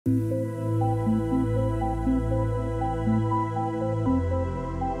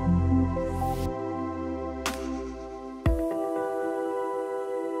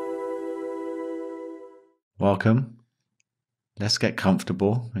Welcome. Let's get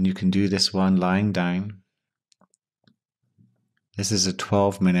comfortable, and you can do this one lying down. This is a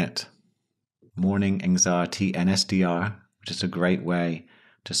 12-minute morning anxiety NSDR, which is a great way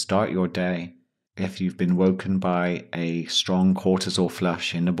to start your day if you've been woken by a strong cortisol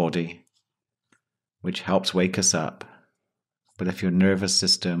flush in the body, which helps wake us up. But if your nervous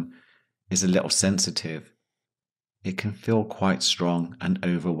system is a little sensitive, it can feel quite strong and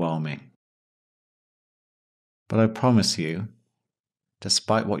overwhelming. But I promise you,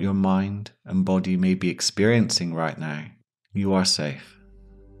 despite what your mind and body may be experiencing right now, you are safe.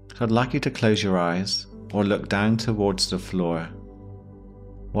 So I'd like you to close your eyes or look down towards the floor,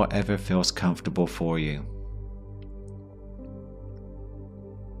 whatever feels comfortable for you.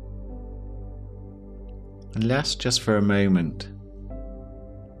 And let's just for a moment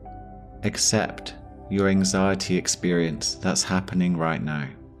accept your anxiety experience that's happening right now.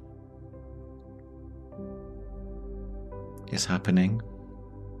 It's happening.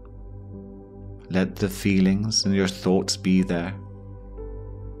 Let the feelings and your thoughts be there.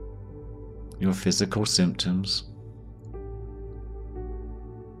 Your physical symptoms.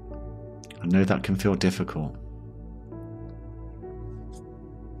 I know that can feel difficult.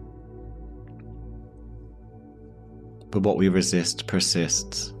 But what we resist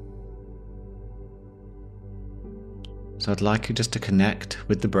persists. So I'd like you just to connect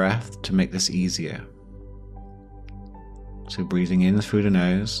with the breath to make this easier. So breathing in through the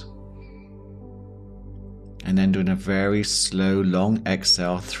nose, and then doing a very slow, long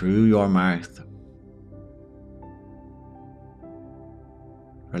exhale through your mouth.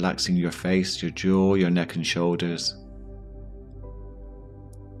 Relaxing your face, your jaw, your neck and shoulders.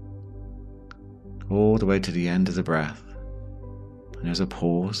 All the way to the end of the breath. And there's a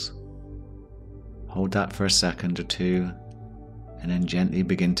pause. Hold that for a second or two, and then gently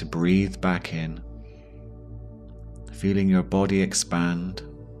begin to breathe back in. Feeling your body expand.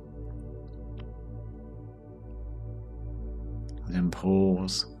 And then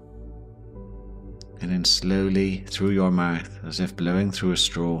pause. And then slowly through your mouth, as if blowing through a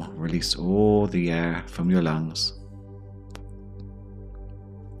straw, release all the air from your lungs,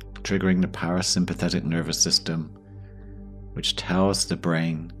 triggering the parasympathetic nervous system, which tells the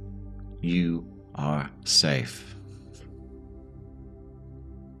brain you are safe.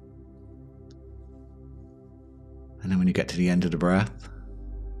 And then when you get to the end of the breath,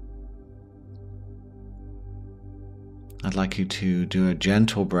 I'd like you to do a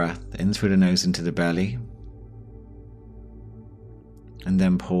gentle breath in through the nose into the belly, and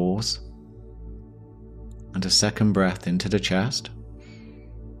then pause, and a second breath into the chest,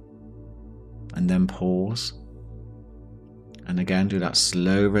 and then pause, and again do that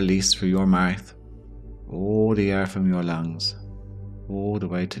slow release through your mouth, all the air from your lungs, all the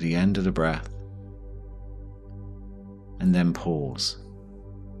way to the end of the breath. And then pause.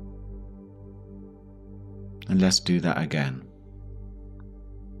 And let's do that again.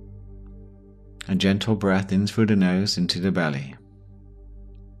 A gentle breath in through the nose into the belly.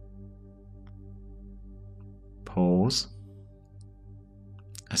 Pause.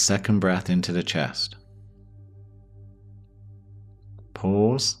 A second breath into the chest.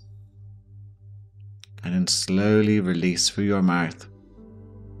 Pause. And then slowly release through your mouth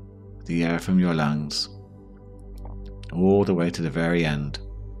the air from your lungs, all the way to the very end.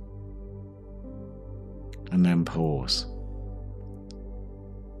 And then pause.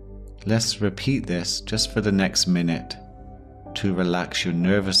 Let's repeat this just for the next minute to relax your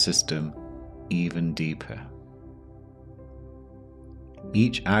nervous system even deeper.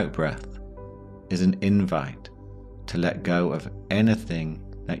 Each out-breath is an invite to let go of anything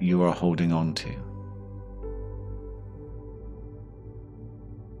that you are holding on to.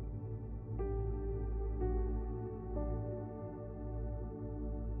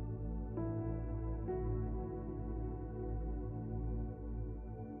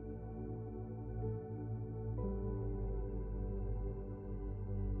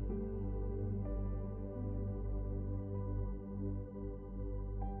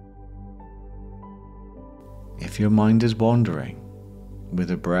 If your mind is wandering,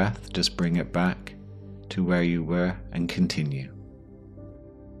 with a breath, just bring it back to where you were and continue.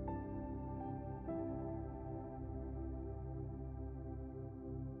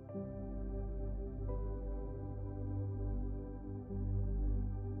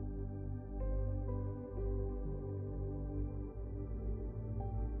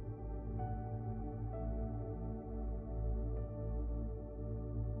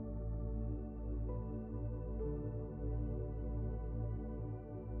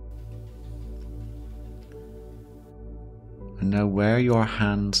 And now where your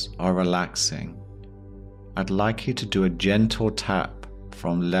hands are relaxing, I'd like you to do a gentle tap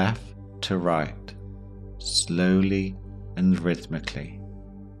from left to right, slowly and rhythmically.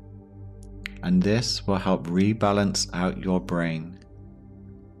 And this will help rebalance out your brain,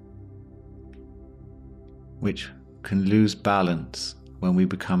 which can lose balance when we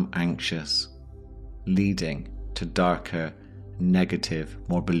become anxious, leading to darker, negative,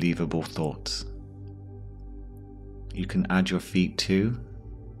 more believable thoughts. You can add your feet too,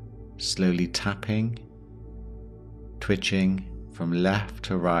 slowly tapping, twitching from left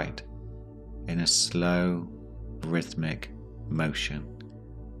to right in a slow, rhythmic motion,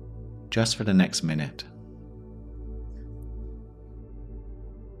 just for the next minute.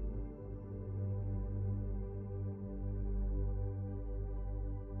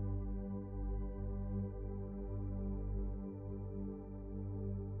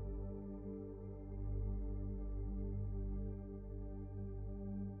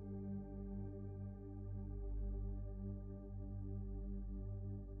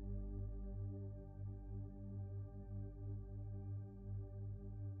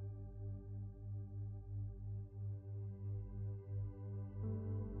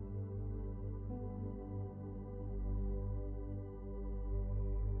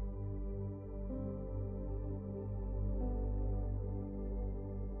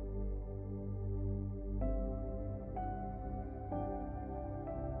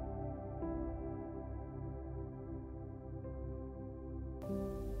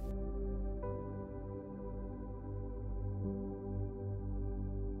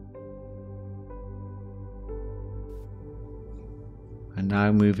 And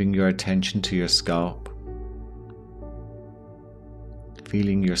now moving your attention to your scalp,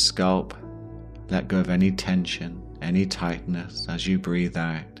 feeling your scalp let go of any tension, any tightness as you breathe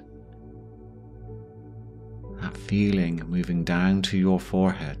out. That feeling moving down to your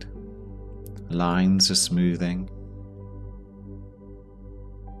forehead, lines are smoothing,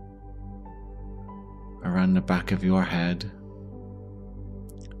 around the back of your head,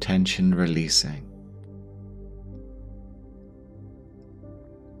 tension releasing.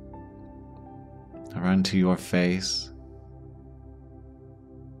 Around to your face,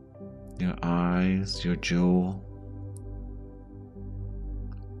 your eyes, your jaw,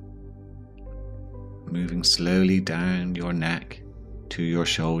 moving slowly down your neck to your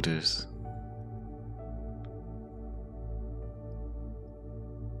shoulders.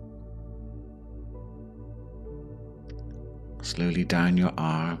 Slowly down your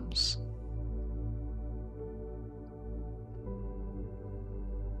arms.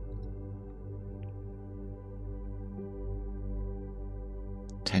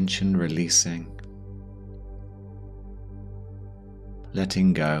 Tension releasing,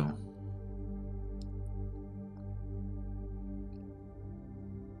 letting go.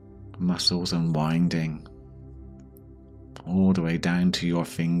 Muscles unwinding all the way down to your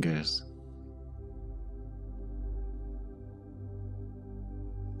fingers.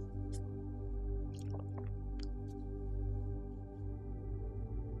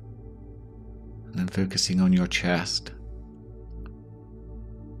 And then focusing on your chest.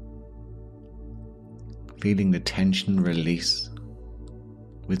 Feeling the tension release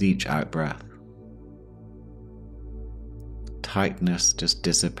with each out-breath. Tightness just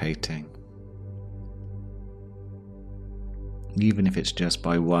dissipating. Even if it's just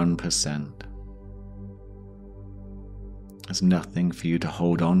by 1%. There's nothing for you to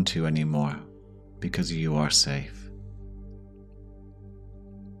hold on to anymore because you are safe.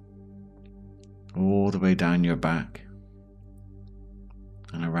 All the way down your back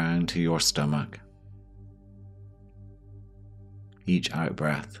and around to your stomach. Each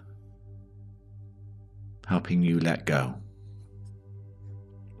out-breath helping you let go.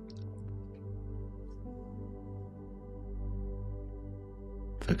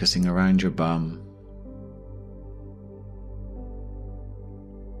 Focusing around your bum,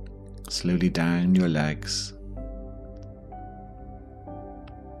 slowly down your legs,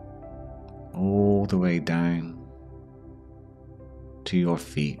 all the way down to your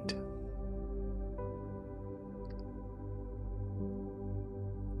feet.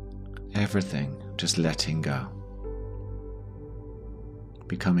 Everything just letting go,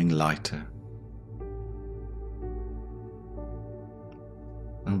 becoming lighter.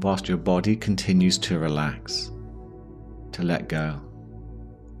 And whilst your body continues to relax, to let go,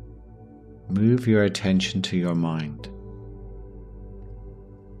 move your attention to your mind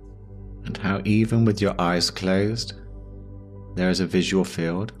and how even with your eyes closed, there is a visual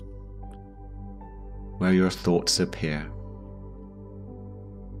field where your thoughts appear.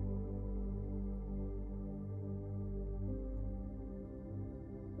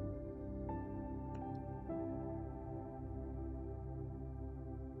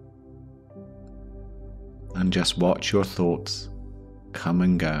 and just watch your thoughts come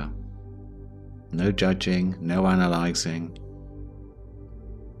and go. No judging, no analyzing.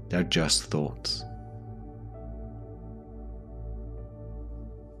 They're just thoughts.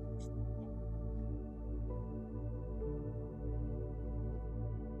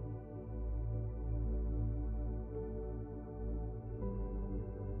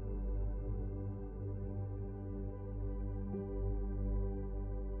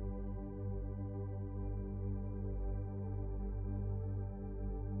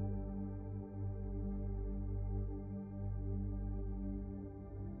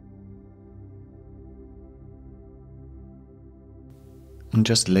 And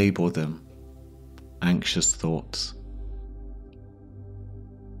just label them anxious thoughts.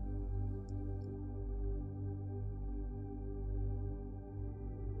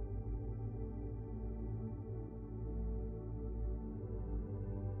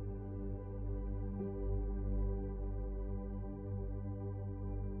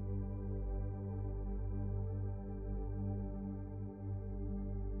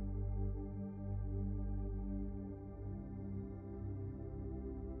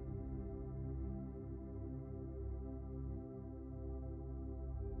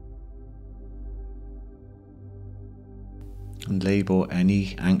 And label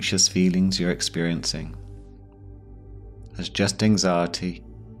any anxious feelings you're experiencing as just anxiety,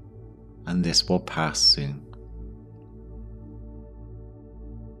 and this will pass soon.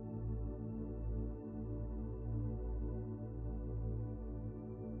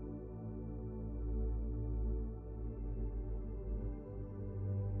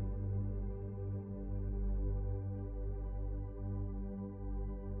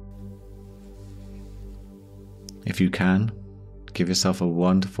 If you can, give yourself a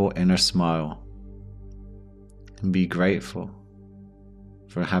wonderful inner smile and be grateful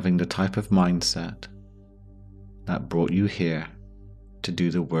for having the type of mindset that brought you here to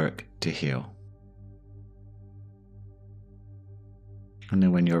do the work to heal. And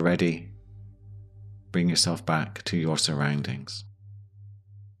then when you're ready, bring yourself back to your surroundings.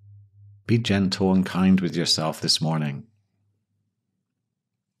 Be gentle and kind with yourself this morning.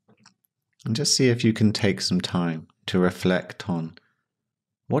 And just see if you can take some time to reflect on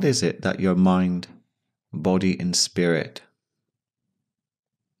what is it that your mind, body, and spirit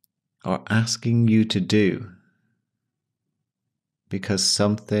are asking you to do, because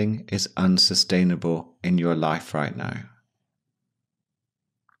something is unsustainable in your life right now.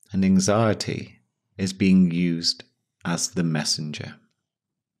 And anxiety is being used as the messenger.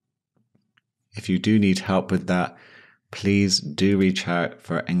 If you do need help with that, please do reach out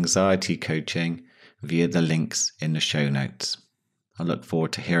for anxiety coaching via the links in the show notes. I look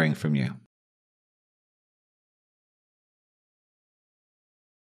forward to hearing from you.